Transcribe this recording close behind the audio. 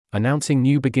Announcing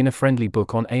new beginner-friendly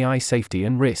book on AI safety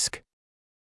and risk.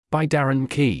 By Darren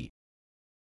McKee.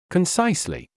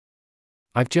 Concisely.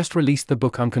 I've just released the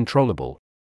book Uncontrollable: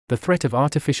 The Threat of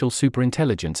Artificial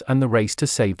Superintelligence and the Race to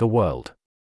Save the World.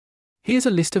 Here's a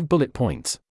list of bullet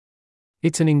points.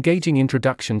 It's an engaging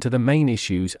introduction to the main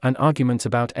issues and arguments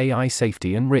about AI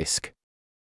safety and risk.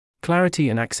 Clarity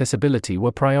and accessibility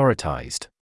were prioritized.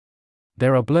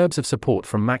 There are blurbs of support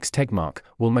from Max Tegmark,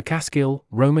 Will McCaskill,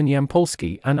 Roman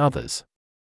Yampolsky, and others.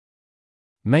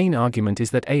 Main argument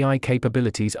is that AI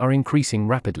capabilities are increasing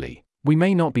rapidly. We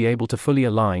may not be able to fully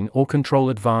align or control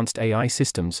advanced AI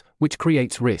systems, which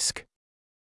creates risk.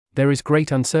 There is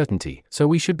great uncertainty, so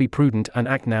we should be prudent and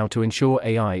act now to ensure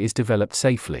AI is developed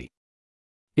safely.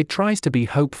 It tries to be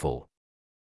hopeful.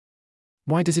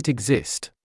 Why does it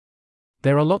exist?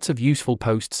 There are lots of useful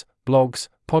posts, blogs,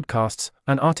 podcasts,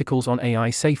 and articles on AI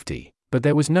safety, but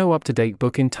there was no up-to-date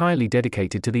book entirely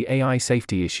dedicated to the AI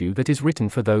safety issue that is written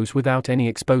for those without any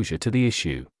exposure to the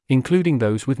issue, including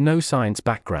those with no science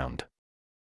background.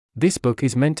 This book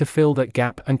is meant to fill that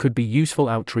gap and could be useful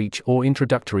outreach or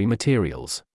introductory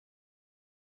materials.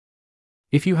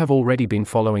 If you have already been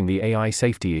following the AI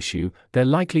safety issue, there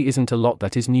likely isn't a lot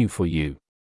that is new for you.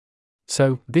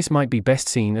 So, this might be best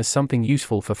seen as something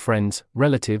useful for friends,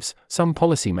 relatives, some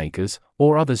policymakers,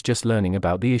 or others just learning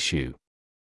about the issue.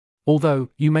 Although,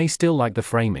 you may still like the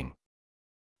framing.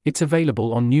 It's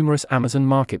available on numerous Amazon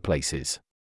marketplaces.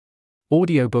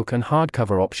 Audiobook and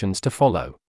hardcover options to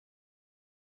follow.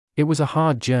 It was a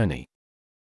hard journey.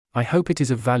 I hope it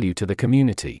is of value to the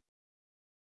community.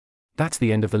 That's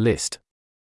the end of the list.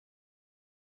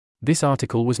 This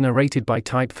article was narrated by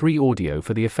Type 3 Audio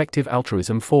for the Effective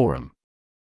Altruism Forum.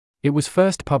 It was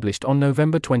first published on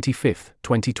November 25,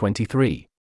 2023.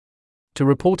 To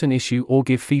report an issue or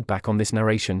give feedback on this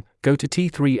narration, go to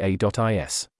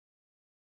t3a.is.